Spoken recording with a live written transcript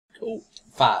Oh.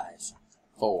 5,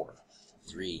 4,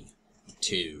 3,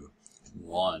 2,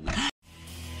 1.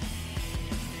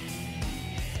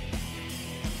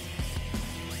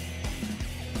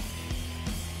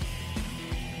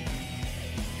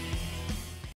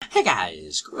 Hey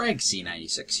guys, Greg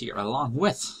C96 here, along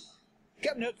with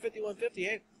Captain Hook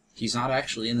 5158. He's not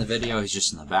actually in the video, he's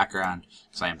just in the background,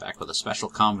 because I am back with a special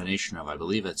combination of, I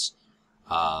believe it's,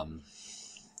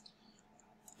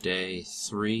 day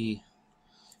 3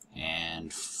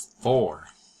 and 4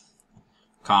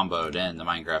 comboed in the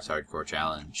Minecraft Hardcore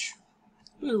Challenge.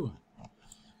 Woo!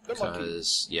 Because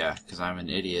I'm an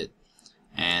idiot,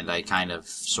 and I kind of,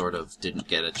 sort of, didn't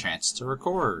get a chance to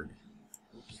record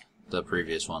the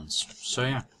previous ones. So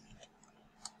yeah,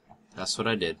 that's what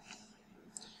I did.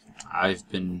 I've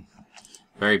been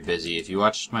very busy. If you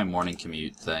watched my morning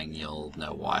commute thing, you'll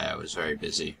know why I was very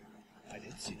busy. I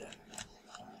did see that.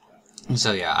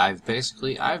 So yeah, I've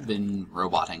been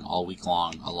roboting all week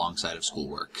long alongside of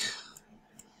schoolwork.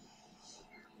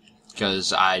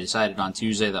 Because I decided on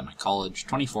Tuesday that my college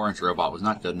 24-inch robot was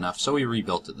not good enough, so we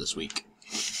rebuilt it this week.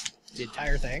 The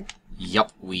entire thing?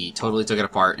 Yup, we totally took it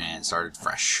apart and started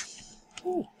fresh.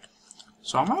 Ooh.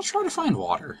 So I'm going to try to find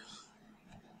water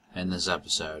in this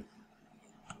episode.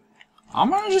 I'm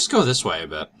going to just go this way a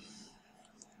bit.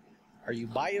 Are you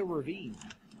by a ravine?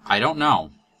 I don't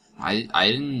know. I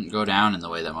didn't go down in the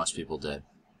way that most people did.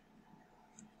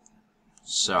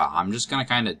 So I'm just going to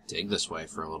kind of dig this way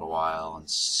for a little while and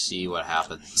see what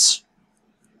happens.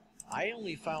 I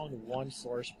only found one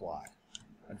source block,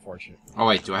 unfortunately. Oh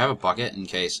wait, do I have a bucket in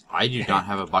case? I do not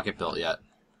have a bucket built yet.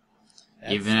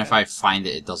 That's Even if I find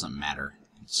it, it doesn't matter.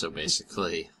 So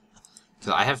basically,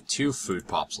 because I have 2 food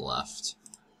pops left.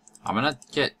 I'm going to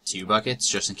get 2 buckets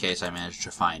just in case I manage to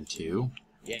find 2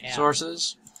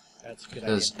 sources. That's a good idea.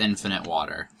 There's infinite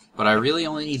water. But I really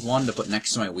only need 1 to put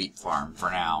next to my wheat farm for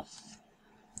now.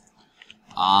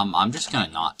 I'm just going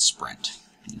to not sprint.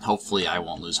 And hopefully I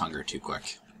won't lose hunger too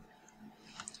quick.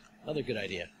 Another good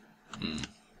idea. I'm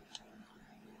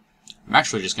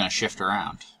actually just going to shift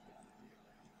around.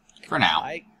 For now.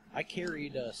 I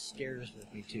carried stairs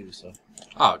with me too, so.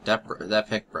 Oh, that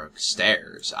pick broke.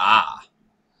 Stairs. Ah.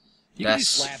 You can do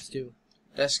slabs too.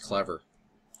 That's clever.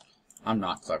 I'm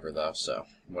not clever though, so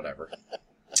whatever.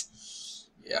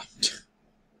 Yeah.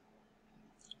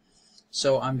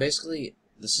 So I'm basically,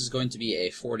 this is going to be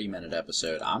a 40-minute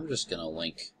episode. I'm just gonna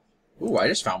link. Ooh, I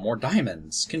just found more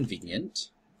diamonds. Convenient.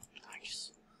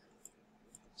 Nice.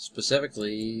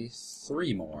 Specifically,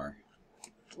 3 more.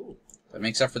 Ooh. That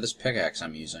makes up for this pickaxe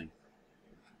I'm using.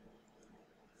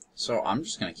 So I'm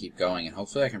just going to keep going, and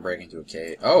hopefully I can break into a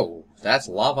cave. Oh, that's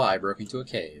lava. I broke into a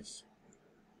cave.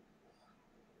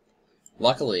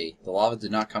 Luckily, the lava did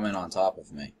not come in on top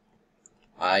of me.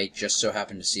 I just so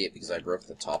happened to see it because I broke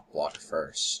the top block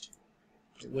first.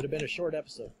 It would have been a short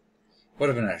episode. Would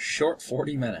have been a short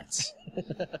 40 minutes.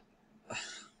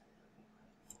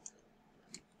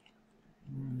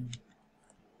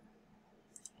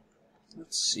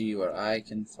 Let's see what I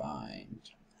can find.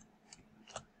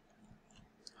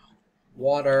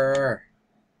 Water!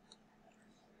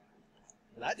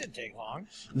 That didn't take long.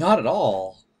 Not at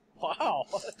all. Wow.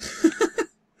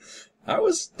 That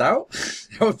was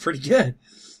pretty good.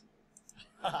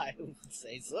 I would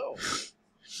say so.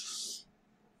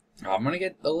 I'm gonna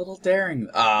get a little daring.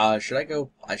 Should I go?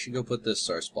 I should go put this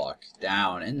source block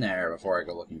down in there before I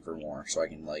go looking for more, so I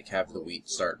can like have the wheat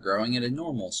start growing at a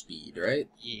normal speed, right?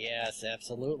 Yes,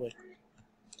 absolutely.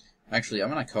 Actually, I'm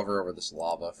gonna cover over this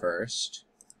lava first,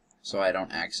 so I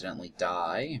don't accidentally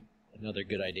die. Another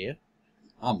good idea.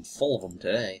 I'm full of them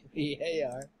today. Yeah, you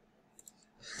are.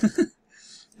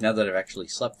 Now that I've actually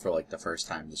slept for like the first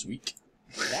time this week.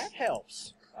 That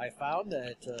helps. I found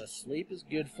that sleep is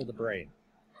good for the brain.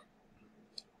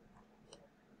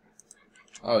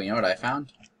 Oh, you know what I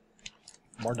found?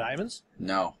 More diamonds?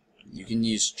 No. You can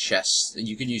use chests.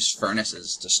 You can use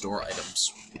furnaces to store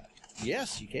items.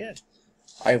 Yes, you can.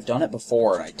 I've done it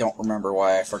before, and I don't remember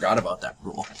why I forgot about that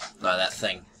rule. That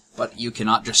thing. But you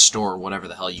cannot just store whatever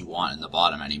the hell you want in the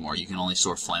bottom anymore. You can only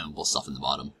store flammable stuff in the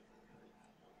bottom.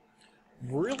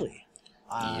 Really?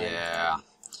 Yeah.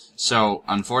 So,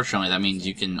 unfortunately, that means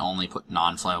you can only put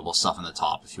non-flammable stuff in the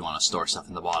top if you want to store stuff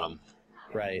in the bottom.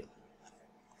 Right.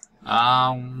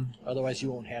 Otherwise,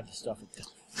 you won't have the stuff.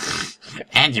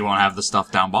 And you won't have the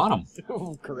stuff down bottom.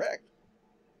 Correct.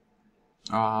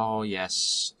 Oh,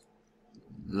 yes.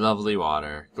 Lovely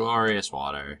water. Glorious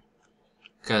water.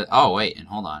 Oh, wait, and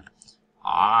hold on.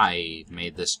 I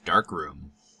made this dark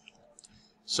room.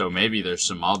 So maybe there's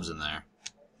some mobs in there.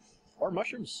 Or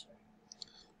mushrooms.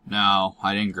 No,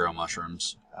 I didn't grow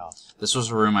mushrooms. Oh, This was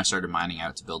a room I started mining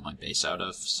out to build my base out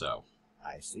of, so...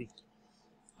 I see.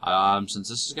 Since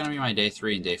this is going to be my day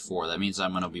 3 and day 4, that means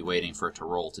I'm going to be waiting for it to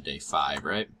roll to day 5,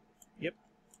 right? Yep.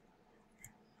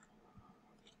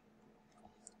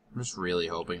 I'm just really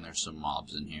hoping there's some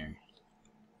mobs in here.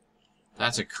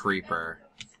 That's a creeper.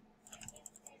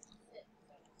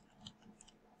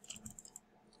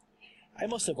 I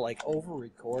must have, like,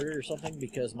 over-recorded or something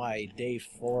because my day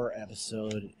 4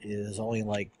 episode is only,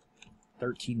 like,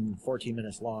 13, 14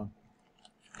 minutes long.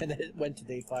 And then it went to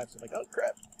day 5, so I'm like, oh,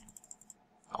 crap.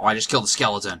 Oh, I just killed a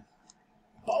skeleton.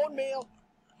 Bone meal!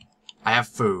 I have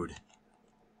food.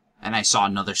 And I saw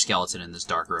another skeleton in this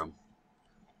dark room.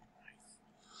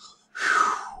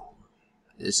 Whew.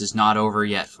 This is not over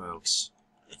yet, folks.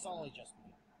 It's only just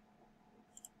me.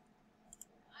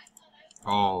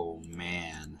 Oh,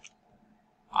 man.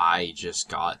 I just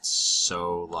got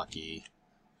so lucky.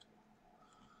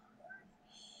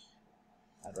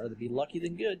 I'd rather be lucky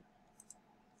than good.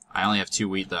 I only have 2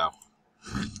 wheat, though.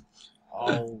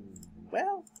 Oh,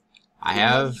 well. I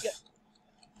have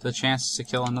the chance to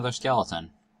kill another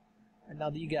skeleton. And now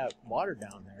that you got water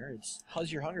down there,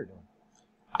 how's your hunger doing?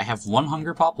 I have 1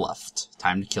 hunger pop left.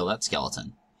 Time to kill that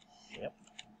skeleton. Yep.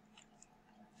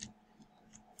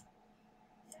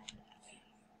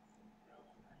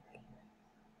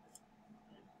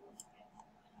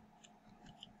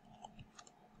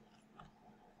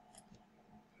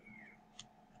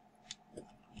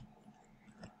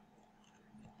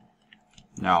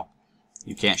 No.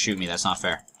 You can't shoot me, that's not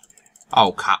fair.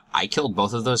 Oh, I killed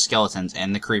both of those skeletons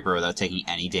and the creeper without taking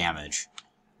any damage.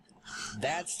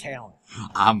 That's talent.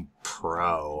 I'm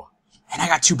pro. And I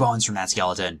got 2 bones from that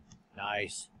skeleton.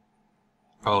 Nice.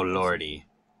 Oh, lordy.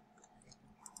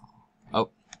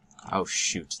 Oh,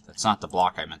 shoot. That's not the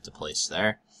block I meant to place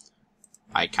there.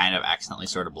 I kind of accidentally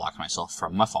sort of blocked myself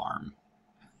from my farm.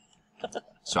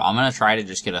 So I'm going to try to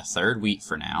just get a 3rd wheat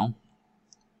for now.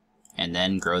 And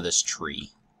then grow this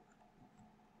tree.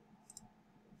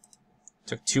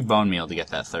 Took 2 bone meal to get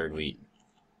that 3rd wheat.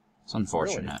 It's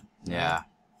unfortunate. Really? Yeah.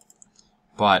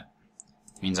 But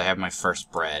it means I have my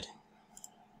first bread.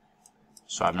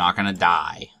 So I'm not going to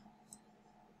die.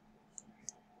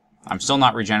 I'm still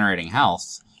not regenerating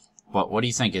health. But what do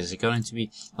you think? Is it going to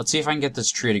be... Let's see if I can get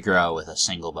this tree to grow with a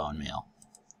single bone meal.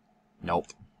 Nope.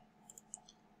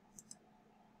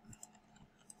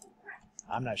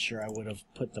 I'm not sure I would have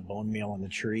put the bone meal on the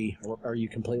tree. Are you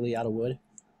completely out of wood?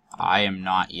 I am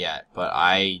not yet, but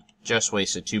I just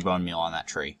wasted 2 bone meal on that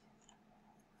tree.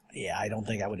 Yeah, I don't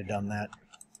think I would have done that.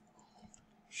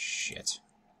 Shit.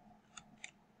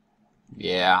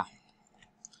 Yeah.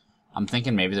 I'm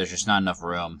thinking maybe there's just not enough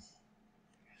room.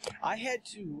 I had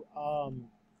to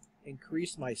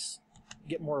increase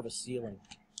get more of a ceiling.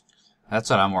 That's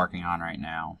what I'm working on right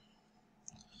now.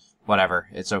 Whatever,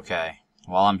 it's okay.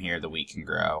 While I'm here, the wheat can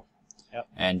grow. Yep.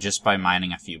 And just by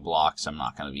mining a few blocks, I'm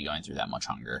not going to be going through that much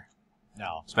hunger.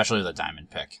 No. Especially with a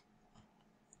diamond pick.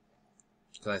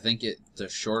 Because I think the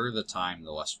shorter the time,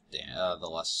 the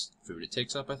less food it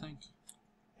takes up, I think.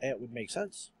 It would make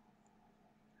sense.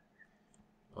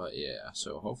 But yeah,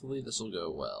 so hopefully this will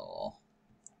go well.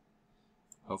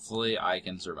 Hopefully I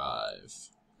can survive.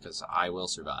 Because I will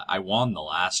survive. I won the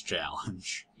last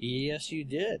challenge. Yes, you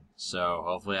did. So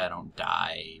hopefully I don't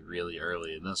die really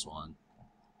early in this one.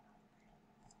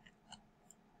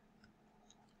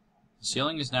 The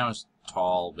ceiling is now as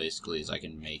tall, basically, as I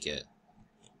can make it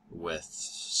with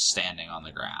standing on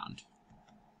the ground.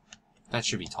 That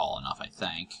should be tall enough, I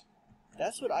think.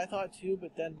 That's what I thought too,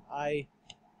 but then I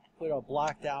put a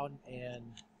block down and...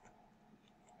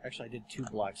 Actually, I did 2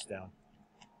 blocks down.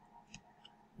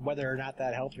 Whether or not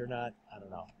that helped or not, I don't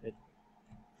know.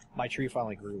 My tree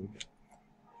finally grew.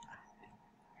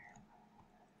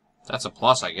 That's a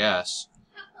plus, I guess.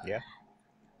 Yeah.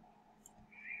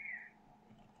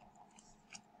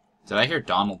 Did I hear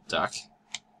Donald Duck?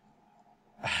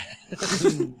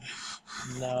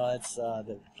 No, that's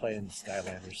they're playing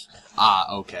Skylanders.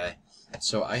 Ah, okay.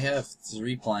 So I have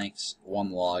 3 planks, 1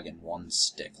 log, and 1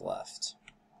 stick left.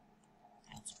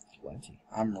 That's plenty.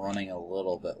 I'm running a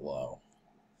little bit low.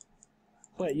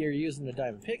 But you're using the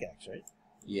diamond pickaxe, right?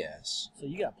 Yes. So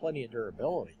you got plenty of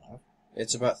durability left.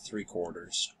 It's about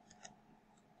 3/4.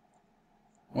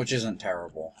 Which isn't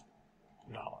terrible.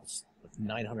 No, it's like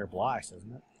 900 blocks,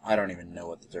 isn't it? I don't even know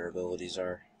what the durabilities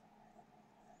are.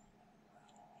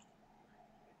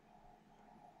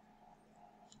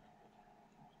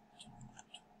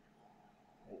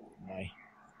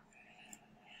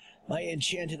 My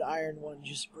enchanted iron one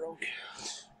just broke.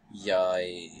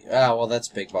 Yay. Ah, well, that's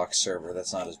big box server.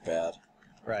 That's not as bad.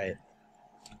 Right.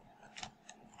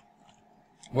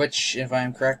 Which, if I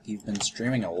am correct, you've been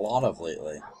streaming a lot of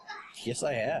lately. Yes,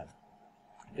 I have.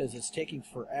 Because it's taking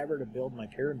forever to build my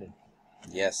pyramid.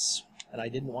 Yes. And I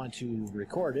didn't want to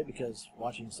record it because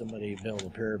watching somebody build a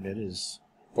pyramid is...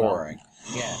 Boring.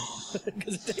 Well, yeah.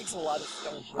 Because it takes a lot of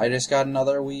stone. I just got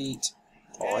another wheat.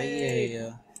 Oh,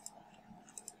 yeah.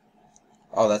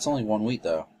 Oh, that's only one wheat,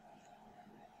 though.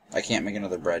 I can't make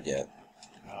another bread yet.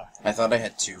 I thought I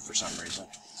had 2 for some reason.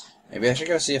 Maybe I should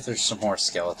go see if there's some more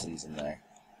skeletons in there.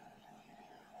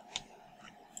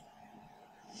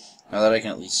 Now that I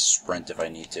can at least sprint if I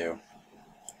need to.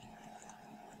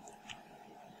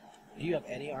 Do you have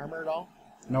any armor at all?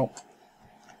 Nope.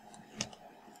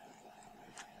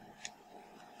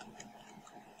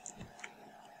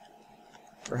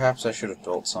 Perhaps I should have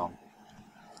built some.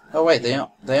 Oh wait,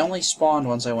 they only spawned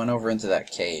once I went over into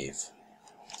that cave.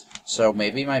 So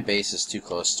maybe my base is too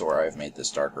close to where I've made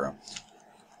this dark room.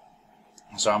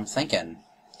 So I'm thinking,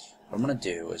 what I'm going to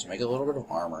do is make a little bit of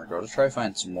armor, go to try to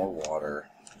find some more water.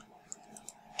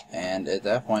 And at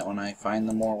that point, when I find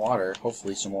the more water,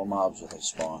 hopefully some more mobs will have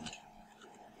spawned.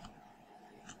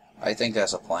 I think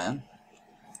that's a plan.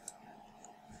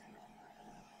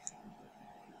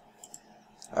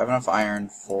 I have enough iron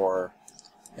for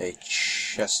a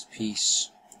chest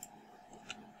piece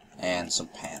and some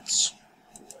pants,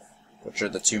 which are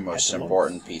the 2 most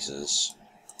important pieces.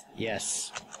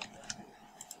 Yes.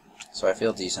 So I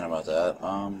feel decent about that.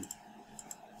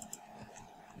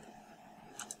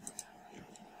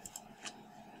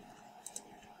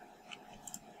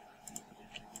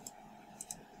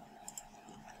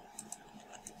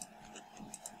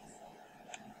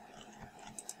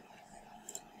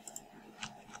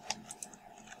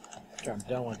 After I'm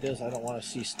done with this, I don't want to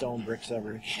see stone bricks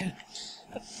ever again.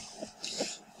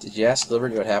 Did you ask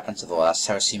Liberty what happened to the last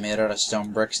house he made out of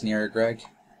stone bricks near Greg?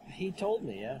 He told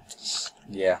me, yeah.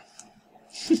 Yeah.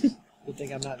 Good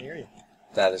thing I'm not near you.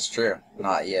 That is true.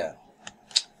 Not yet.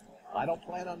 I don't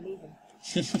plan on moving.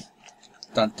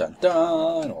 Dun dun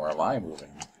dun! Or am I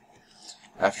moving?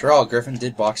 After all, Griffin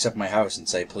did box up my house and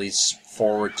say, please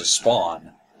forward to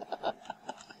spawn.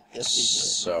 Yes, he did.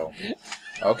 So,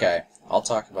 okay. I'll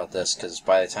talk about this, because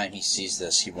by the time he sees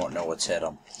this, he won't know what's hit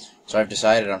him. So I've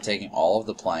decided I'm taking all of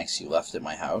the planks he left at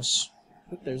my house.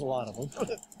 There's a lot of them.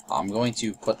 I'm going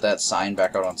to put that sign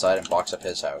back out on side and box up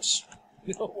his house.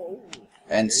 Oh,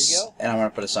 And, there you go. and I'm going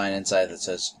to put a sign inside that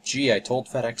says, gee, I told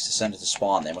FedEx to send it to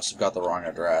spawn. They must have got the wrong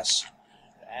address.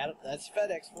 That's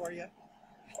FedEx for you.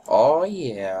 Oh,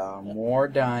 yeah. More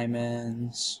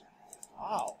diamonds.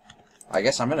 Wow. I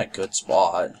guess I'm in a good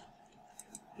spot.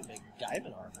 You make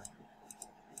diamond armor.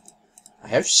 I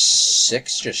have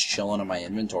 6 just chilling in my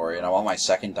inventory, and I'm on my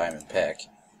 2nd diamond pick.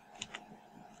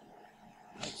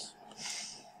 Nice.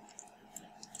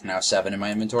 Now 7 in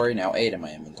my inventory, now 8 in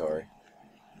my inventory.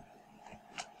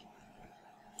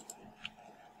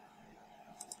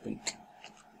 Bink.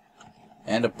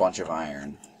 And a bunch of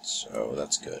iron, so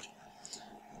that's good.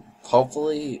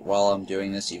 Hopefully, while I'm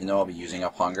doing this, even though I'll be using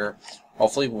up hunger,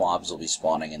 hopefully mobs will be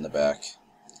spawning in the back.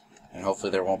 And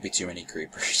hopefully there won't be too many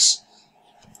creepers.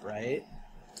 Right?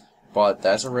 But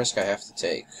that's a risk I have to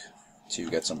take to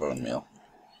get some bone meal.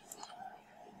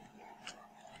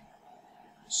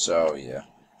 So, yeah.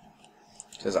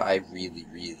 Because I really,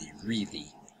 really, really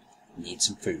need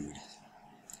some food.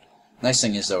 Nice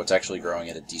thing is, though, it's actually growing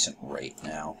at a decent rate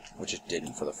now, which it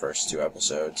didn't for the first 2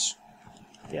 episodes.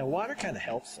 Yeah, water kind of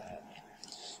helps that.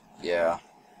 Yeah.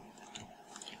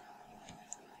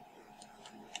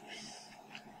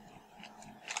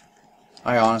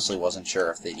 I honestly wasn't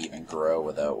sure if they'd even grow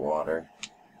without water.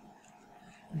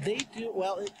 They do,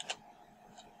 well,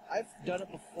 I've done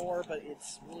it before, but it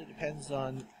really depends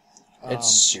on...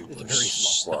 It's super very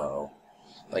slow.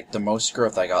 Like, the most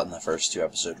growth I got in the first 2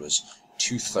 episodes was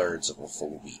 2/3 of a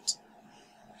full wheat.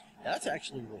 That's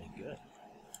actually really good.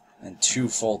 And 2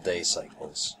 full day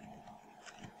cycles.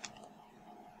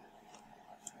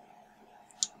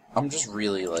 I'm just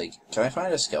really like, can I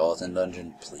find a skeleton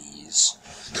dungeon, please?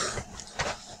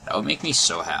 That would make me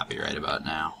so happy right about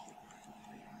now.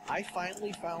 I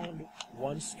finally found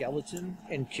one skeleton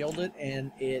and killed it,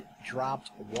 and it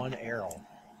dropped 1 arrow.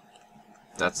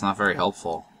 That's not very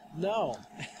helpful. No.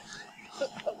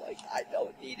 I'm like, I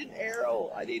don't need an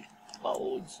arrow. I need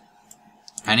bones.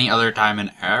 Any other time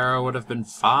an arrow would have been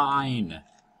fine.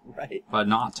 Right? But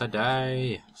not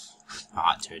today.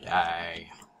 Not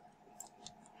today.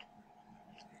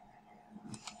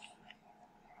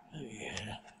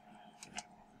 Yeah.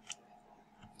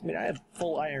 I mean, I have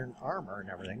full iron armor and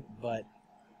everything, but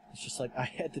it's just like,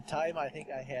 at the time, I think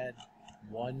I had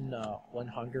one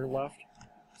hunger left.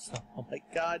 So I'm like,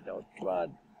 God, no, come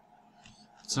on.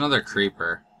 It's another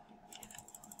creeper.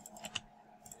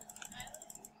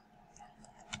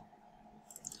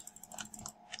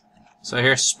 So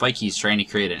here's Spikey's trying to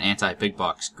create an anti-big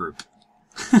box group.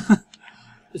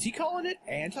 Is he calling it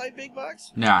anti-big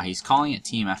box? No, he's calling it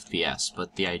Team FPS,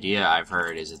 but the idea I've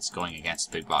heard is it's going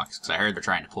against big box, because I heard they're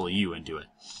trying to pull you into it.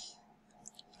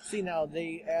 See, now,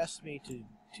 they asked me to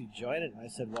join it, and I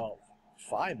said, well,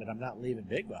 fine, but I'm not leaving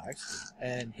big box.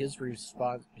 And his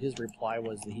reply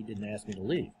was that he didn't ask me to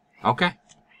leave. Okay.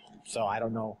 So I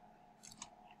don't know.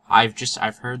 I've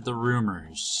heard the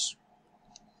rumors.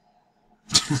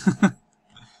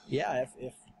 Yeah,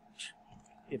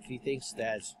 if he thinks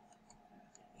that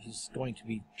he's going to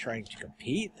be trying to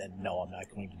compete, then no, I'm not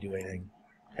going to do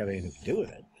have anything to do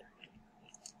with it.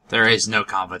 There is no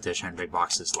competition. Big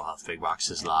box is love. Big box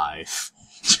is life.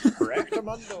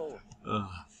 Correctamundo.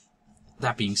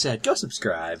 That being said, go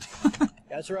subscribe.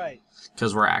 That's right.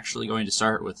 Because we're actually going to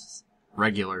start with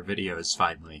regular videos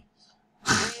finally.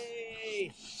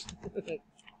 Yay!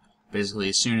 Basically,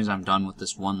 as soon as I'm done with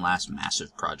this one last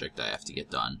massive project I have to get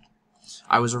done.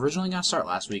 I was originally going to start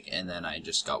last week, and then I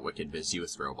just got wicked busy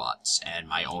with robots, and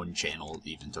my own channel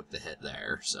even took the hit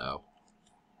there, so...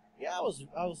 Yeah, I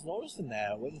was noticing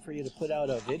that, waiting for you to put out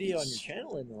a video on your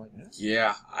channel and like that.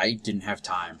 Yeah, I didn't have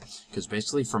time, because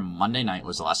basically from Monday night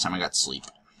was the last time I got sleep.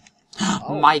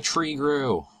 Oh. My tree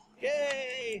grew!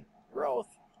 Yay! Growth!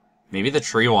 Maybe the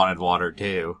tree wanted water,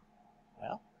 too.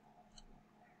 Well,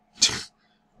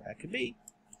 that could be.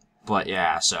 But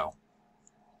yeah, so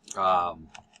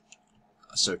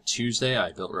Tuesday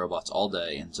I built robots all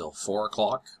day until 4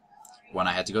 o'clock, when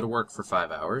I had to go to work for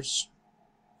 5 hours.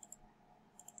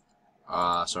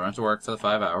 So I went to work for the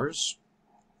 5 hours,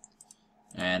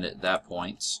 and at that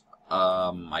point,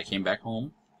 I came back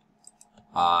home.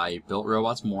 I built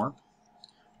robots more.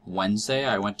 Wednesday,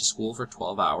 I went to school for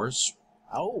 12 hours.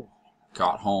 Oh.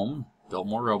 Got home, built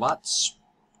more robots.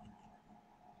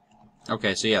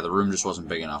 Okay, so yeah, the room just wasn't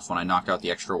big enough. When I knocked out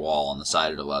the extra wall on the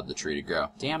side, it allowed the tree to grow.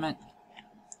 Damn it.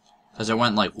 Because it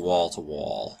went, like, wall to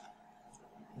wall.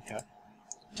 Okay.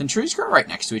 Can trees grow right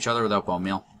next to each other without bone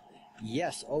meal?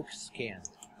 Yes, oaks can.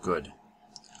 Good.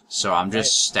 So I'm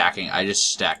just stacking... I just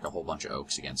stacked a whole bunch of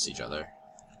oaks against each other.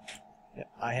 Yep,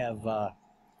 I have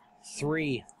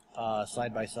 3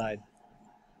 side by side.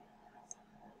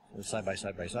 Side by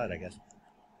side, I guess.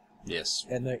 Yes.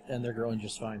 And they're growing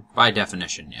just fine. By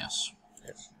definition, yes.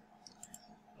 Yes.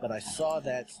 But I saw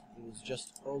that it was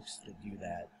just oaks that do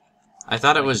that. I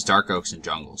thought it was dark oaks and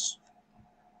jungles.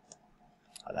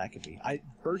 That could be.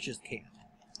 Birches can't.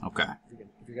 Okay.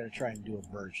 If you're gonna try and do a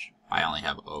birch. I only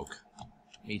have oak.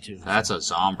 Me too. That's a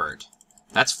zombird.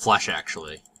 That's flesh,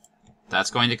 actually. That's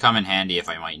going to come in handy if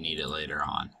I might need it later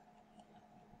on.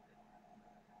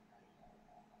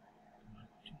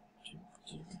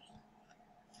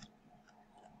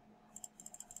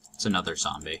 It's another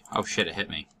zombie. Oh shit, it hit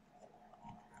me.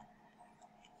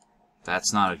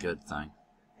 That's not a good thing.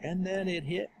 And then it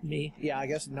hit me. Yeah, I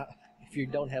guess not. If you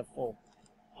don't have full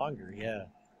hunger, yeah.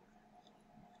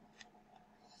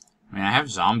 I mean, I have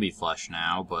zombie flesh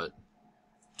now, but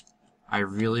I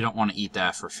really don't want to eat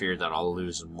that for fear that I'll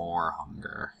lose more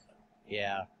hunger.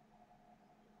 Yeah.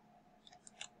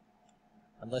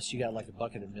 Unless you got like a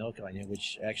bucket of milk on you,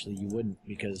 which actually you wouldn't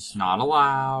because... Not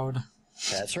allowed.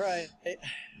 That's right.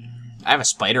 I have a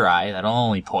spider eye. That'll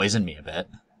only poison me a bit.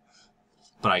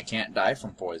 But I can't die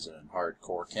from poison in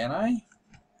hardcore, can I?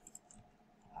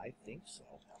 I think so.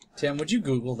 Tim, would you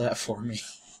Google that for me?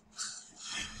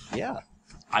 Yeah.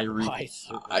 I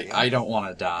don't want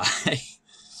to die.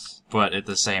 But at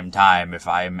the same time, if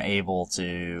I'm able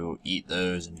to eat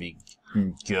those and be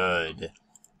good,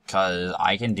 because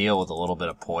I can deal with a little bit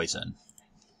of poison.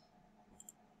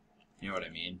 You know what I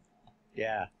mean?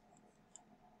 Yeah.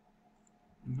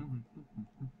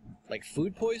 Like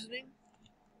food poisoning?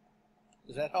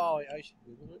 Is that how I should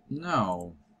Google it?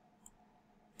 No.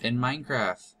 In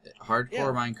Minecraft,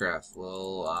 hardcore Minecraft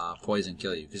will poison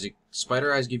kill you, because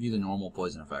spider eyes give you the normal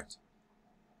poison effect.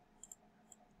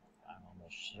 I'm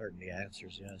almost certain the answer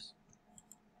is yes.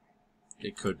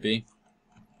 It could be.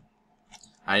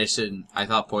 I just didn't... I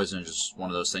thought poison is just one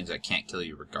of those things that can't kill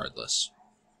you regardless.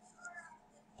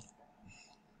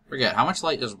 Forget, how much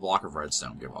light does a block of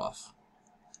redstone give off?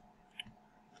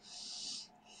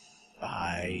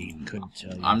 I couldn't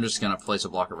tell you. I'm just going to place a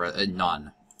block of red...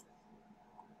 none.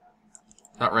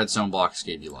 That redstone blocks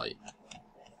gave you light.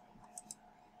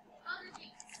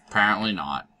 Apparently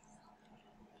not.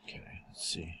 Okay, let's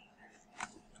see.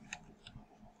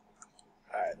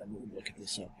 Alright, let me look at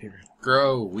this up here.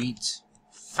 Grow wheat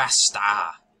faster.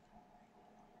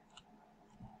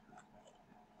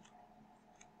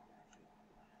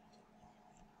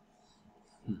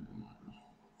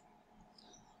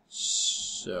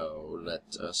 So,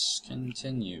 let us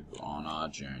continue on our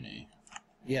journey.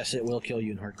 Yes, it will kill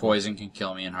you in hardcore. Poison can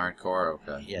kill me in hardcore?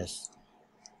 Okay. Yes.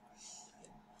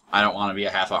 I don't want to be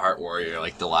a half a heart warrior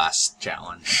like the last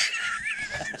challenge.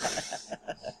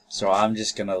 So I'm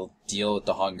just gonna deal with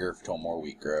the hunger until more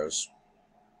wheat grows.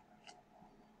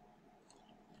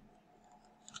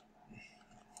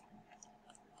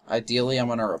 Ideally, I'm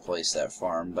gonna replace that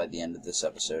farm by the end of this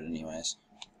episode anyways.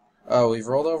 Oh, we've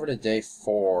rolled over to day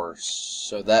 4,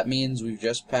 so that means we've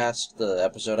just passed the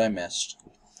episode I missed.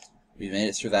 We've made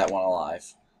it through that one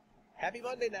alive. Happy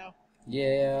Monday now.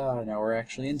 Yeah, now we're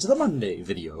actually into the Monday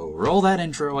video. Roll that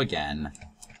intro again.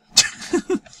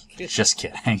 Just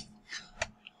kidding.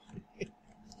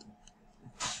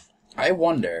 I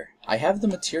wonder, I have the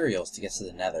materials to get to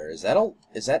the Nether. Is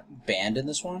that banned in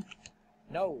this one?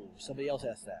 No, somebody else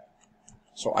asked that.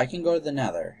 So I can go to the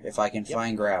Nether if I can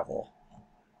find gravel.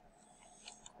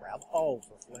 Gravel? Oh,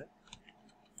 for Flint?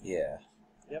 Yeah.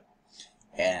 Yep.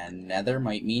 And Nether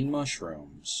might mean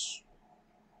mushrooms.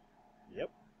 Yep.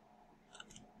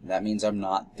 That means I'm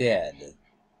not dead.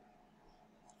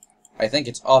 I think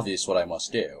it's obvious what I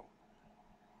must do.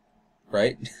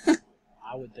 Right?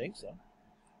 I would think so.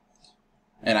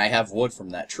 And I have wood from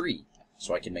that tree,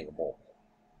 so I can make a bowl.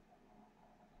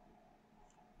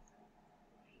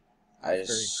 I'm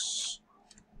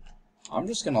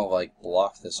just gonna, like,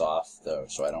 block this off, though,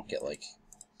 so I don't get, like,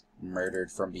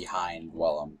 murdered from behind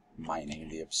while I'm mining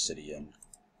the obsidian.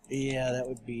 Yeah, that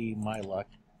would be my luck.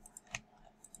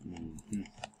 Mm-hmm.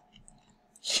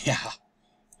 Yeah.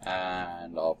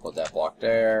 And I'll put that block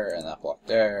there, and that block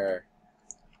there,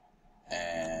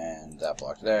 and that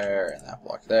block there, and that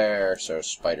block there, so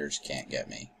spiders can't get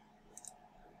me.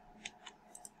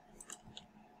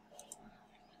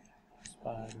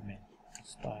 Spider-Man.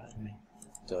 Spider-Man.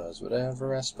 Does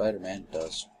whatever a Spider-Man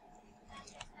does.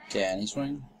 Can he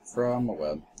swing from a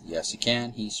web? Yes, he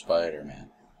can. He's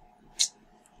Spider-Man.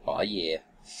 Aw, yeah.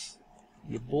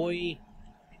 Your boy.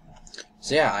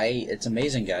 So yeah, it's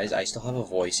amazing, guys. I still have a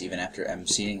voice even after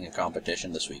emceeing a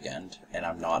competition this weekend, and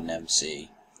I'm not an MC.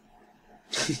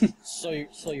 So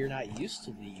you're not used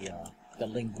to the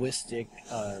linguistic.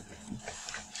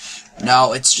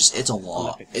 No, it's a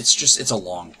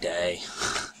long day.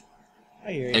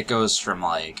 I hear you. It goes from,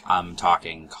 like, I'm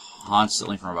talking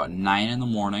constantly from about 9 in the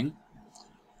morning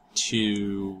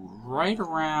to right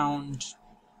around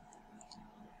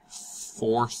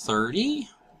 4:30.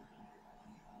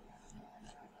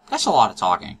 That's a lot of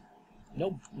talking.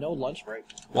 No lunch break?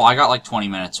 Well, I got like 20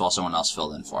 minutes while someone else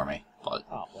filled in for me, but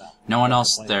no one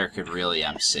else there could really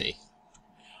MC.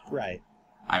 Right.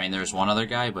 I mean, there's one other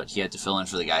guy, but he had to fill in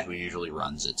for the guy who usually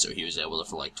runs it, so he was able to,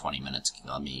 for like 20 minutes,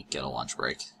 let me get a lunch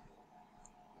break.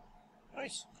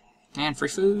 Nice. And free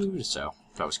food, so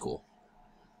that was cool.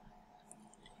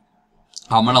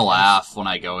 I'm gonna laugh when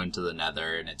I go into the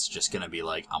Nether, and it's just gonna be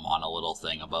like I'm on a little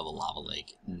thing above a lava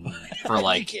lake for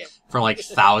like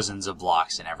thousands of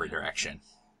blocks in every direction.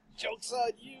 Joke's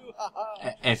on you!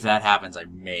 Haha. If that happens, I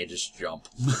may just jump.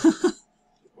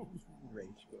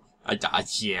 Rage quit.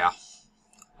 Yeah,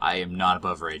 I am not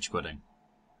above rage quitting.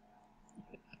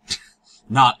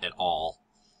 Not at all.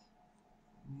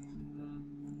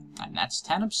 And that's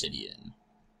 10 obsidian.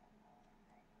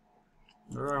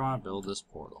 Where do I want to build this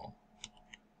portal?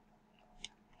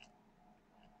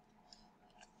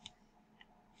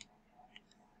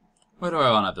 Where do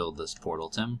I want to build this portal,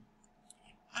 Tim?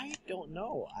 I don't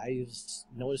know. I was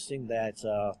noticing that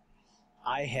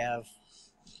I have...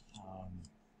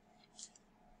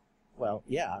 well,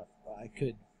 yeah, I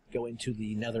could go into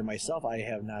the Nether myself. I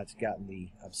have not gotten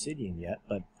the obsidian yet,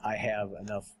 but I have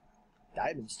enough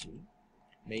diamonds to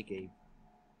make a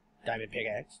diamond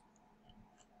pickaxe.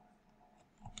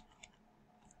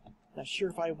 Not sure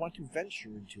if I want to venture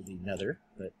into the Nether,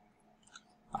 but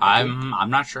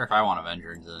I'm not sure if I want to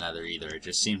venture into the Nether either. It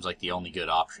just seems like the only good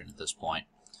option at this point.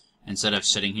 Instead of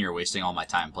sitting here wasting all my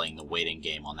time playing the waiting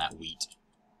game on that wheat.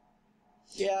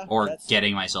 Yeah. Or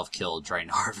getting myself killed trying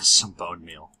to harvest some bone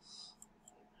meal.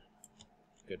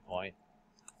 Good point.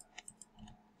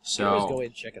 So you can always go in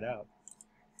and check it out.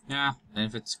 Yeah, and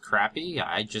if it's crappy,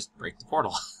 I just break the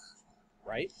portal.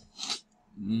 Right?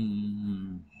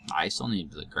 I still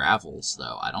need the gravels,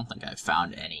 though. I don't think I've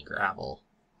found any gravel.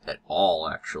 At all,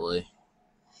 actually.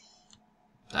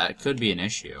 That could be an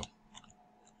issue.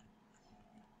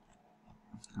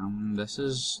 This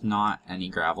is not any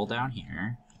gravel down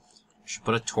here. I should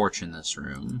put a torch in this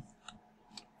room.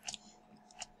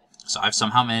 So I've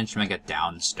somehow managed to make it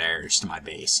downstairs to my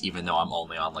base, even though I'm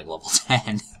only on, like, level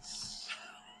 10.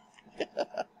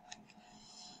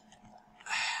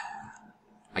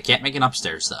 I can't make it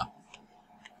upstairs, though.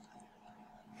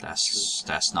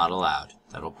 That's not allowed.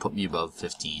 That'll put me above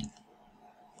 15.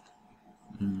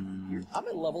 Mm. I'm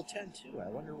at level 10 too. I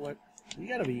wonder what you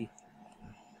gotta be.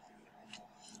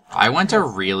 I went a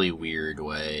really weird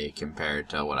way compared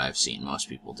to what I've seen most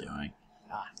people doing.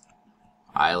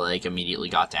 I like immediately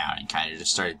got down and kind of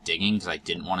just started digging because I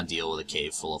didn't want to deal with a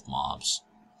cave full of mobs.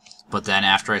 But then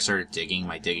after I started digging,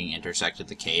 my digging intersected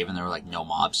the cave and there were like no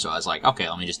mobs, so I was like, okay,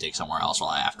 let me just dig somewhere else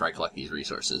after I collect these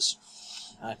resources.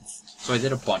 Nice. So I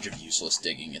did a bunch of useless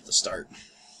digging at the start.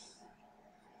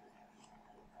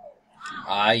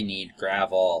 I need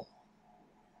gravel.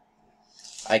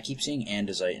 I keep seeing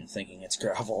andesite and thinking it's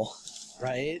gravel.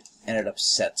 Right? And it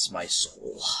upsets my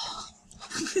soul.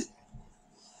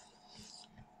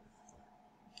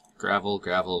 Gravel,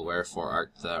 gravel, wherefore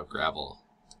art thou gravel?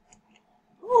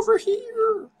 Over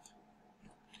here!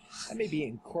 I may be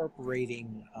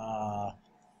incorporating the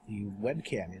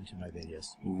webcam into my videos.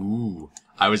 Ooh.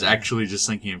 I was actually just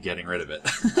thinking of getting rid of it.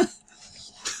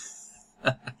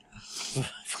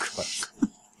 Of course.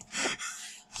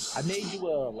 I may do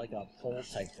a poll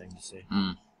type thing to see.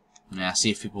 Yeah, see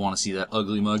if people want to see that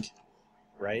ugly mug.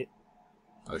 Right?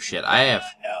 Oh shit, I have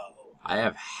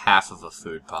No. half of a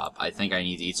food pop. I think I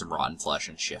need to eat some rotten flesh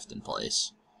and shift in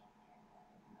place.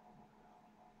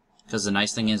 Because the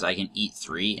nice thing is I can eat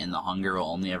 3 and the hunger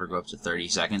will only ever go up to 30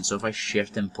 seconds, so if I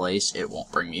shift in place, it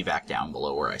won't bring me back down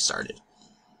below where I started.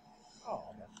 Oh,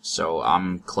 okay. So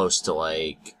I'm close to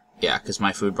like... Yeah, because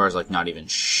my food bar is like not even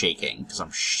shaking, because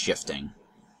I'm shifting.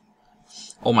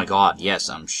 Oh my god, yes,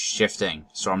 I'm shifting,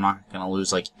 so I'm not going to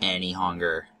lose like any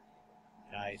hunger.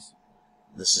 Nice.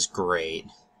 This is great.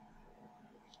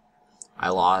 I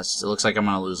lost... It looks like I'm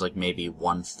going to lose like maybe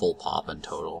 1 full pop in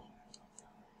total.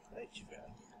 Not too bad.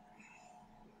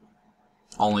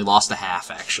 Only lost a half,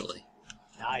 actually.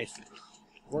 Nice.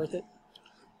 Worth it?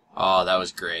 Oh, that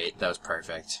was great. That was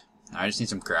perfect. I just need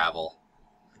some gravel.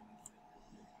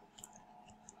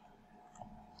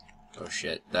 Oh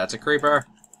shit, that's a creeper.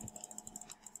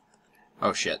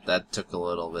 Oh shit, that took a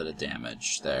little bit of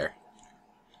damage there.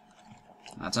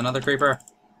 That's another creeper.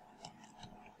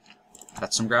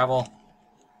 That's some gravel.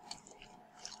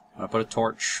 I'm gonna put a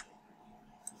torch.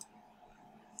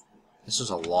 This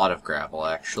is a lot of gravel,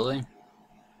 actually.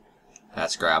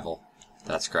 That's gravel.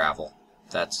 That's gravel.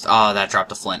 That's... Oh, that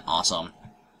dropped a flint. Awesome.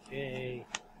 Yay.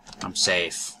 I'm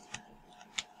safe.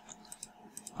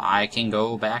 I can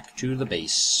go back to the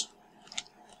base.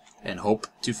 And hope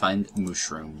to find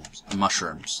mushrooms.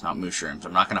 Mushrooms, not mushrooms.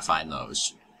 I'm not going to find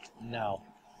those. No.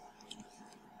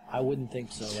 I wouldn't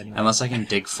think so anyway. Unless I can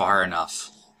dig far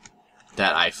enough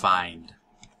that I find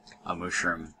a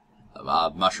mushroom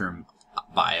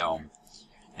biome.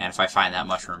 And if I find that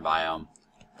mushroom biome,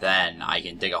 then I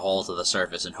can dig a hole to the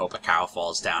surface and hope a cow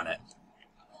falls down it.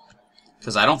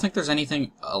 Because I don't think there's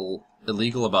anything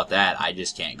illegal about that. I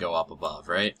just can't go up above,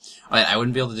 right? I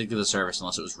wouldn't be able to dig to the surface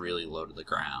unless it was really low to the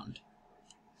ground.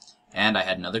 And I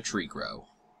had another tree grow.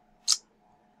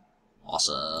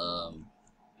 Awesome.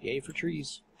 Yay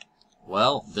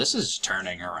Well, this is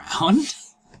turning around.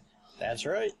 That's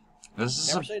right. Never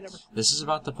say never. This is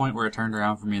about the point where it turned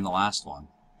around for me in the last one.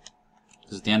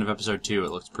 Because at the end of episode 2,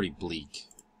 it looked pretty bleak.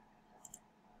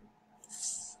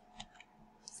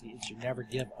 See, it's your never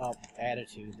give up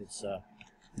attitude that's,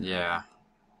 Yeah.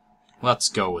 Let's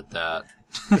go with that.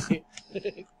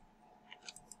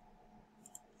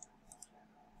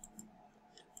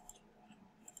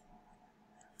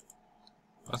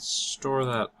 Let's store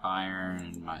that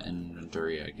iron in my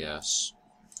inventory, I guess.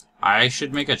 I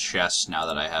should make a chest now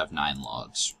that I have 9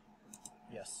 logs.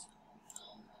 Yes.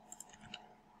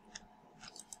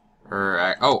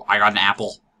 Oh, I got an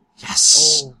apple.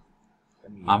 Yes! Oh.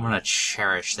 I'm gonna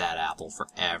cherish that apple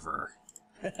forever.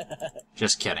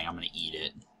 Just kidding, I'm gonna eat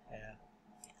it. Yeah.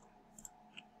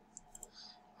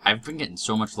 I've been getting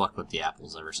so much luck with the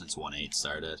apples ever since 1.8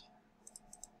 started.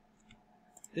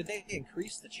 Did they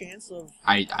increase the chance of...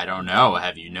 I don't know.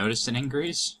 Have you noticed an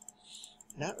increase?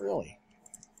 Not really.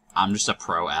 I'm just a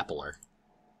pro appler.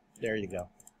 There you go.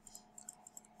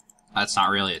 That's not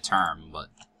really a term, but...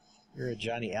 You're a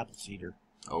Johnny Appleseeder.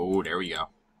 Oh, there we go.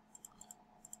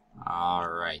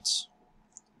 Alright.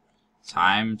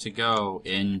 Time to go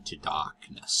into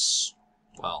darkness.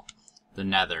 Well, the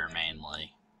nether,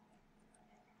 mainly.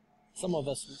 Some of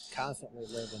us constantly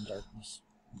live in darkness.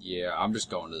 Yeah, I'm just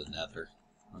going to the nether.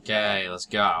 Okay, let's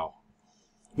go.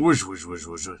 Whoosh, whoosh, whoosh,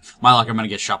 whoosh, whoosh. My luck, I'm gonna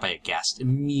get shot by a ghast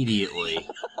immediately.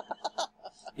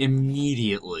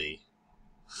 Immediately.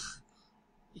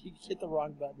 You hit the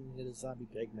wrong button and hit a zombie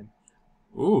pigman.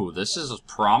 Ooh, this is a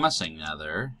promising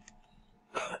nether.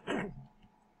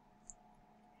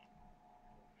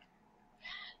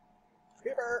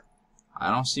 River! I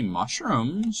don't see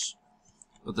mushrooms.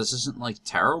 But this isn't, like,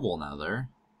 terrible nether.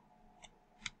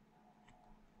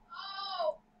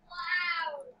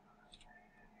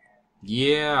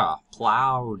 Yeah,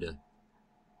 plowed.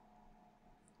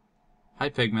 Hi,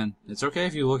 Pigman. It's okay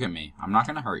if you look at me. I'm not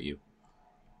gonna hurt you.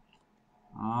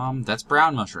 That's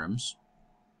brown mushrooms.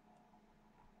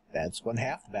 That's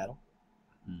 1/2 the battle.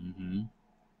 Mm-hmm.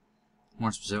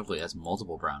 More specifically, that's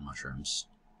multiple brown mushrooms.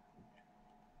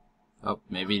 Oh,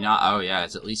 maybe not. Oh, yeah,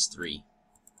 it's at least 3.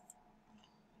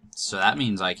 So that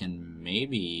means I can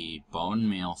maybe bone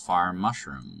meal farm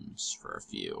mushrooms for a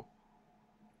few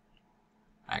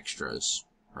extras,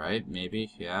 right?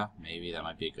 Maybe, yeah, maybe that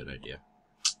might be a good idea.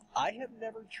 I have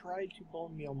never tried to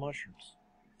bone meal mushrooms.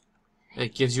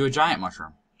 It gives you a giant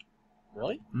mushroom.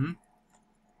 Really? Hmm?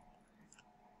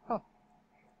 Huh.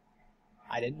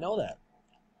 I didn't know that.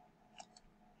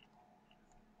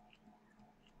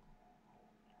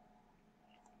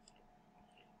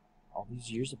 All these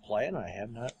years of playing, I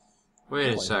have not.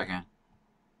 Wait a second.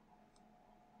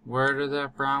 Where did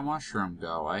that brown mushroom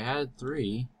go? I had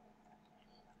 3.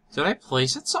 Did I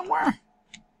place it somewhere?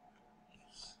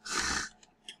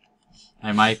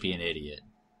 I might be an idiot.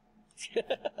 Did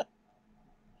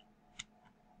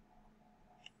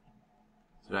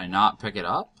I not pick it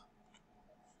up?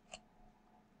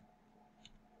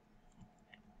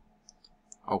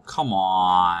 Oh, come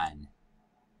on.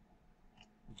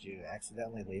 Did you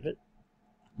accidentally leave it?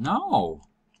 No.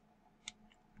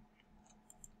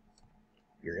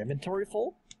 Your inventory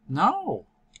full? No.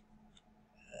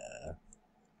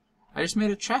 I just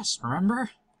made a chest,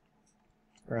 remember?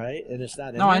 Right, and it's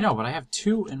not in No, there? I know, but I have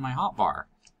 2 in my hotbar.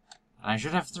 And I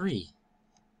should have 3.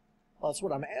 Well, that's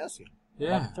what I'm asking.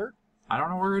 Yeah. About the third? I don't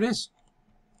know where it is.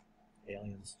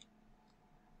 Aliens.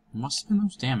 Must have been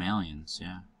those damn aliens,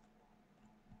 yeah.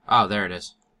 Oh, there it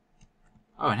is.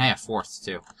 Oh, and hey, a 4th,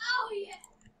 too. Oh, yeah.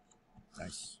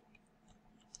 Nice.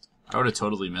 I would have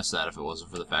totally missed that if it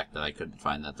wasn't for the fact that I couldn't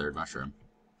find that 3rd mushroom.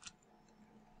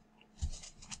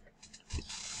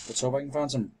 Let's hope I can find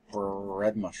some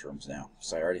red mushrooms now,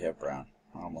 because I already have brown.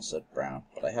 I almost said brown,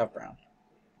 but I have brown.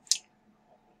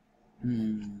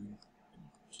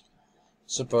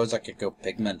 Suppose I could go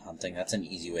pigment hunting. That's an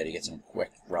easy way to get some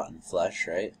quick, rotten flesh,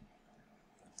 right?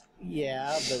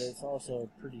 Yeah, but it's also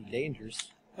pretty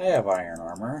dangerous. I have iron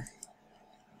armor.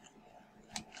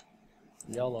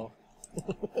 YOLO.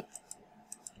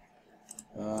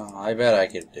 I bet I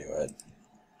could do it.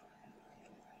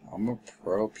 I'm a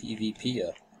pro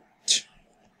PvPer.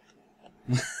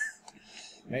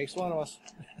 Makes one of us.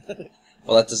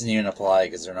 Well, that doesn't even apply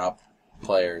because they're not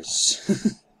players.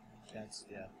 That's,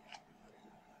 yeah.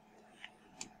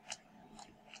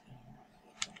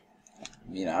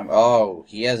 Oh,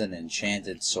 he has an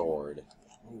enchanted sword.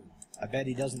 Ooh, I bet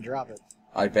he doesn't drop it.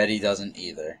 I bet he doesn't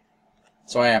either.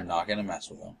 So I am not going to mess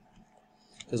with him.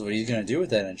 Because what he's going to do with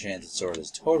that enchanted sword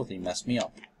is totally mess me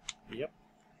up. Yep.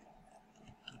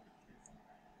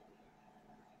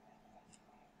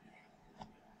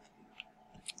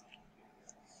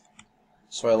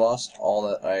 So I lost all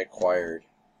that I acquired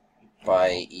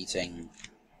by eating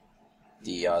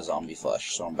the zombie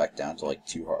flesh. So I'm back down to like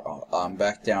 2. I'm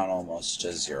back down almost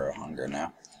to 0 hunger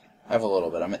now. I have a little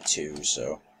bit. I'm at 2,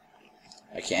 so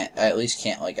I at least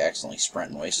can't like accidentally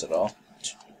sprint and waste it all.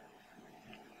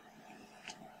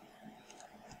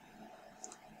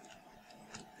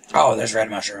 Oh, there's red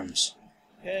mushrooms.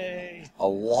 Yay. A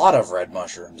lot of red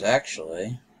mushrooms,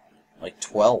 actually. Like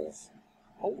 12.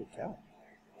 Holy cow.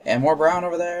 And more brown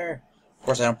over there. Of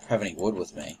course, I don't have any wood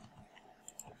with me.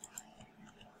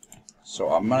 So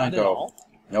I'm gonna Not at go... all?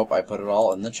 Nope, I put it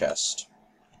all in the chest.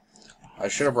 I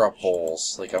should have brought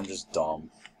bowls. Like, I'm just dumb.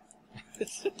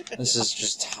 This is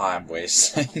just time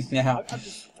wasting now. I'm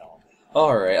just dumb.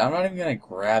 Alright, I'm not even gonna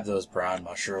grab those brown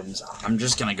mushrooms. I'm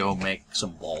just gonna go make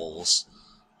some bowls.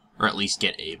 Or at least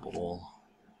get a bowl.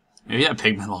 Maybe that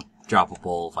pigman will drop a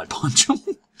bowl if I punch him.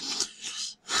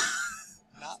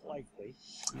 Not likely.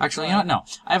 Actually, you know what? No.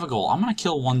 I have a goal. I'm going to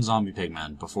kill 1 zombie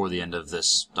pigman before the end of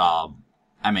this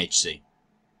MHC.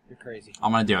 You're crazy.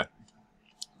 I'm going to do it.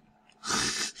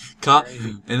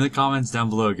 In the comments down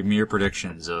below, give me your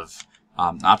predictions of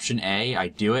option A, I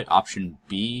do it, option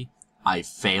B, I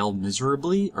fail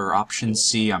miserably, or option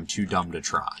C, I'm too dumb to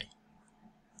try.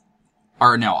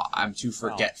 Or no, I'm too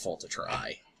forgetful to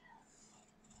try.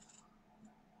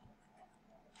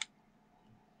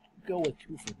 Go with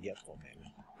too forgetful,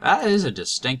 maybe. That is a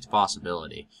distinct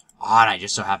possibility. Oh, and I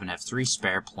just so happen to have 3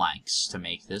 spare planks to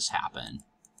make this happen.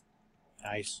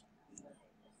 Nice.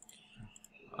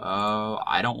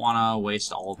 I don't want to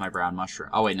waste all of my brown mushroom.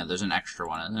 Oh, wait, no, there's an extra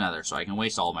one in the nether, so I can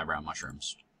waste all of my brown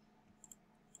mushrooms.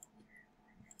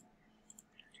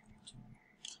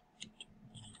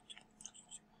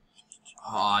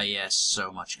 Oh, yes,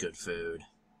 so much good food.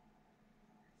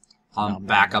 I'm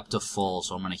back up to full,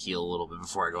 so I'm going to heal a little bit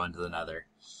before I go into the nether.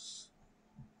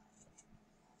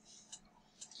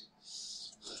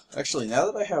 Actually, now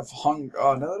that I have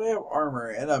armor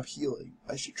and I'm healing,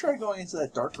 I should try going into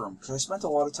that dark room, because I spent a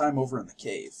lot of time over in the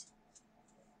cave.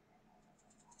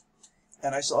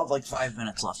 And I still have like 5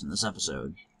 minutes left in this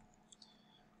episode.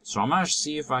 So I'm going to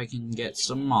see if I can get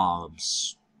some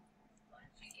mobs.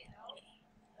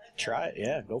 Try it,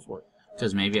 yeah, go for it.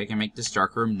 Because maybe I can make this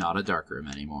dark room not a dark room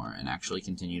anymore, and actually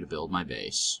continue to build my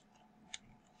base.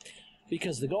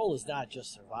 Because the goal is not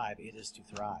just survive, it is to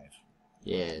thrive.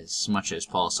 Yes, much as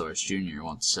Paul Soares Jr.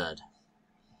 once said.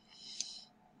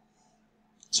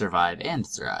 Survive and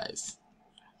thrive. Is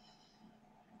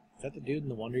that the dude in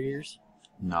the Wonder Years?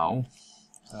 No.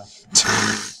 Oh.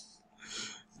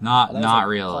 Not like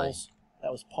really.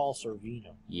 That was Paul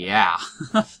Sorvino. Yeah.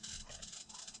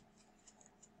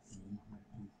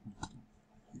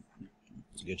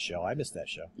 It's a good show. I missed that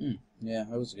show. Yeah,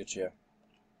 that was a good show.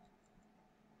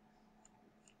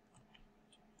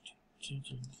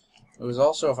 It was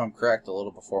also, if I'm correct, a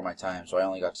little before my time, so I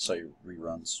only got to see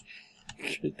reruns.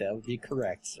 That would be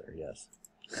correct, sir, yes.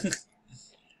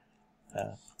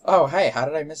 Oh, hey, how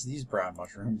did I miss these brown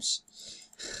mushrooms?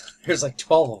 There's like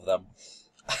 12 of them.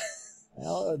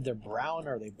 Well, they're brown,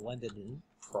 or are they blended in?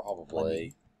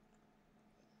 Probably.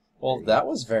 Well, that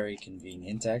was very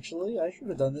convenient, actually. I should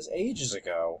have done this ages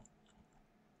ago.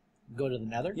 Go to the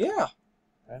nether? Yeah.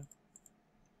 Okay.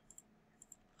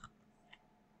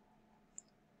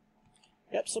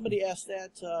 Yep, somebody asked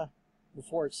that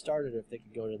before it started if they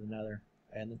could go to the nether,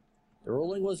 and the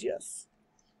ruling was yes.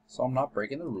 So I'm not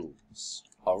breaking the rules.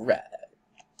 Alright.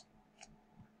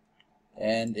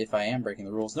 And if I am breaking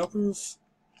the rules, no proof.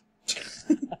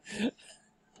 You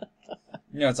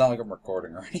know, it's not like I'm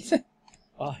recording or anything.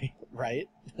 Right?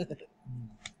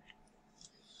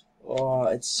 Oh,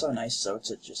 it's so nice, though,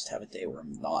 to just have a day where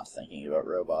I'm not thinking about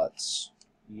robots.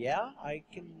 Yeah, I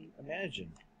can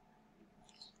imagine.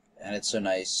 And it's so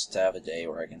nice to have a day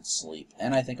where I can sleep.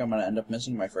 And I think I'm going to end up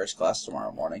missing my first class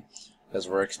tomorrow morning, because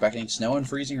we're expecting snow and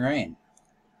freezing rain.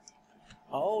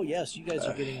 Oh, yes, you guys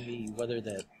are getting the weather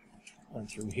that went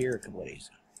through here a couple days.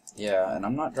 Yeah, and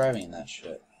I'm not driving in that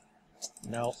shit.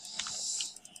 No.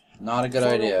 Not a good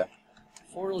idea.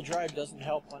 Four-wheel drive doesn't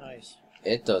help on ice.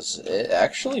 It does. It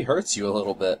actually hurts you a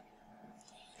little bit.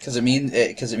 Because it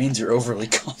means you're overly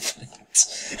confident.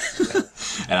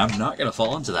 And I'm not going to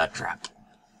fall into that trap.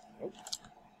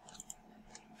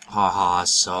 Haha,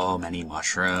 so many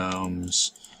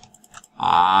mushrooms.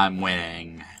 I'm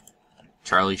winning.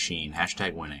 Charlie Sheen,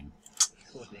 hashtag winning.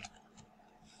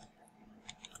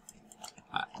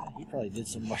 He probably did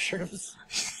some mushrooms.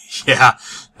 Yeah,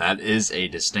 that is a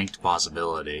distinct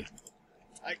possibility.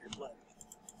 Tiger blood.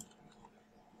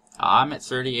 I'm at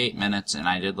 38 minutes, and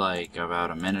I did like about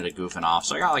a minute of goofing off,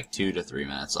 so I got like 2 to 3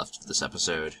 minutes left of this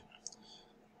episode.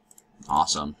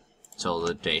 Awesome. Till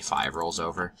the day 5 rolls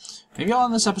over. Maybe I'll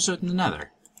end this episode in the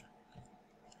nether.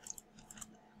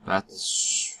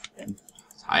 That's...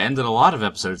 I ended a lot of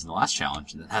episodes in the last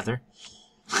challenge in the nether.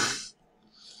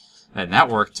 And that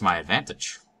worked to my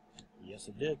advantage. Yes,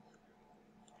 it did.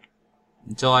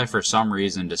 Until I, for some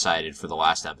reason, decided for the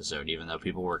last episode, even though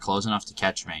people were close enough to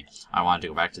catch me, I wanted to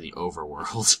go back to the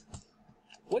overworld.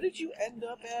 What did you end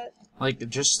up at? Like,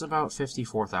 just about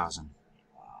 54,000.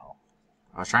 Wow.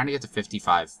 I was trying to get to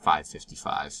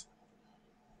 55,555.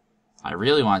 I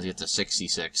really wanted to get to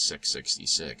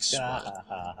 66,666.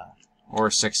 Or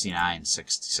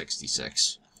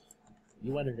 69,666.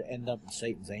 You wanted to end up in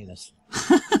Satan's anus.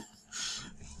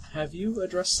 Have you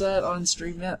addressed that on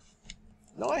stream yet?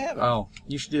 No, I haven't. Oh,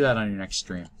 you should do that on your next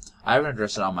stream. I haven't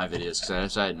addressed it on my videos because I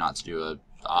decided not to do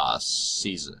a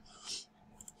season.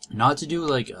 Not to do,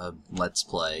 like, a Let's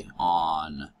Play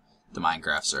on the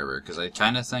Minecraft server, because I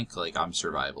kind of think, like, I'm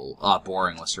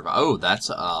boring with survival. Oh, that's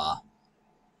a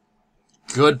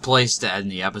good place to end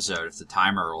the episode if the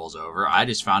timer rolls over. I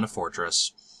just found a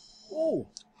fortress. Oh.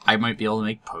 I might be able to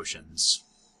make potions.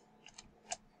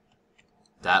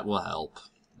 That will help.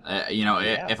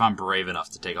 Yeah. If I'm brave enough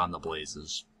to take on the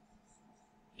blazes.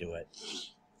 Do it.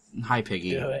 Hi,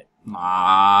 Piggy. Do it.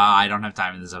 I don't have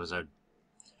time in this episode.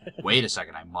 Wait a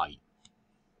second, I might.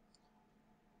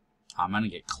 I'm gonna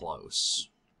get close.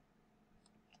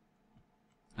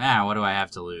 What do I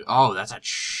have to lose? Oh, that's a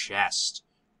chest.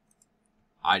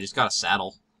 I just got a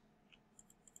saddle.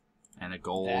 And a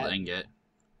gold ingot.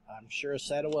 I'm sure a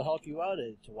saddle will help you out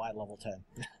to Y level 10.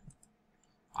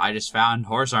 I just found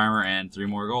horse armor and 3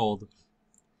 more gold.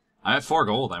 I'm at 4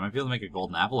 gold. I might be able to make a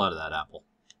golden apple out of that apple.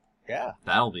 Yeah.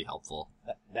 That'll be helpful.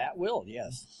 That will,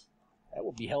 yes. That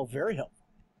will be very helpful.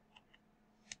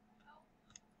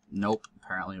 Nope,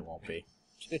 apparently it won't be.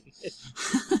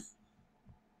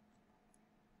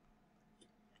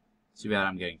 Too bad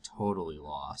I'm getting totally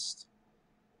lost.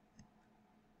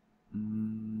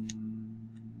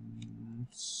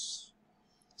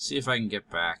 See if I can get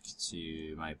back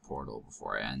to my portal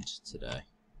before I end today.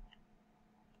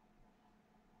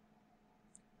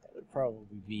 That would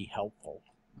probably be helpful.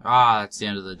 Ah, it's the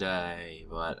end of the day,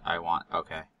 but I want...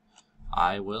 Okay.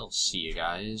 I will see you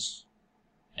guys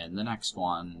in the next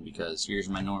one, because here's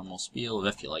my normal spiel.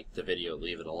 If you liked the video,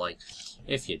 leave it a like.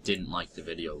 If you didn't like the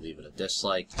video, leave it a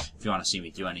dislike. If you want to see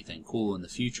me do anything cool in the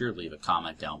future, leave a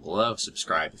comment down below.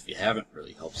 Subscribe if you haven't,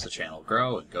 really helps the channel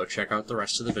grow, and go check out the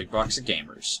rest of the Big Box of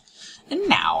Gamers. And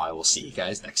now I will see you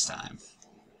guys next time.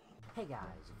 Hey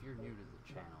guys, if you're new to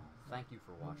the channel, thank you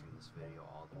for watching this video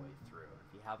all the way through.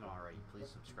 If you haven't already, please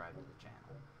subscribe to the channel.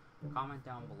 Comment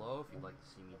down below if you'd like to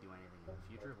see me do anything in the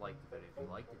future. Like the video if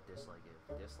you liked it, dislike it if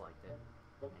you disliked it,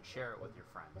 and share it with your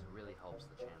friends. It really helps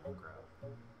the channel grow.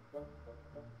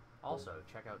 Also,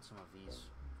 check out some of these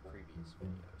previous